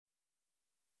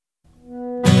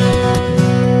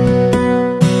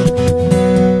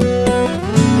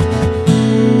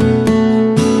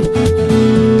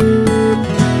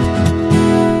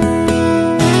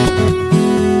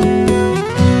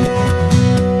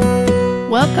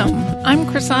Welcome. I'm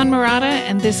Krisan Murata,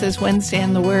 and this is Wednesday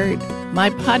in the Word, my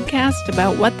podcast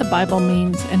about what the Bible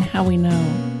means and how we know.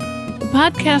 The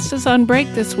podcast is on break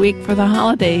this week for the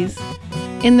holidays.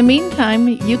 In the meantime,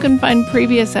 you can find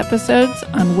previous episodes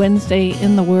on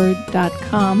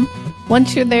WednesdayInTheWord.com.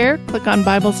 Once you're there, click on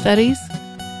Bible Studies.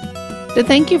 To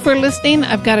thank you for listening,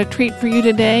 I've got a treat for you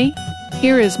today.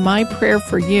 Here is My Prayer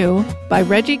for You by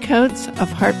Reggie Coates of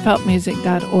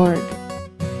heartfeltmusic.org.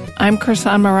 I'm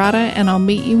Krisan Murata, and I'll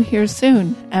meet you here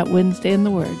soon at Wednesday in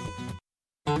the Word.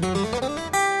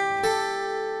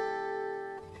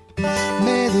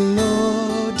 May the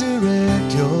Lord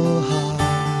direct your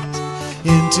heart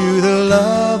into the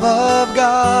love of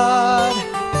God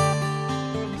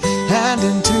and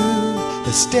into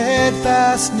the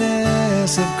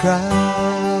steadfastness of Christ.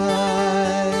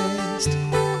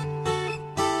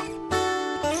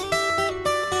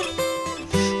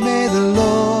 May the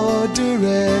Lord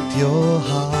direct your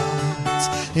hearts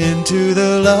into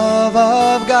the love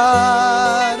of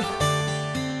God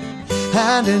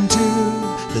and into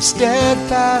the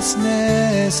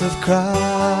steadfastness of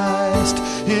Christ,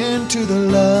 into the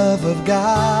love of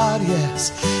God,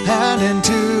 yes, and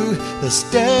into the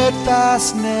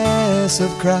steadfastness of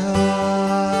Christ.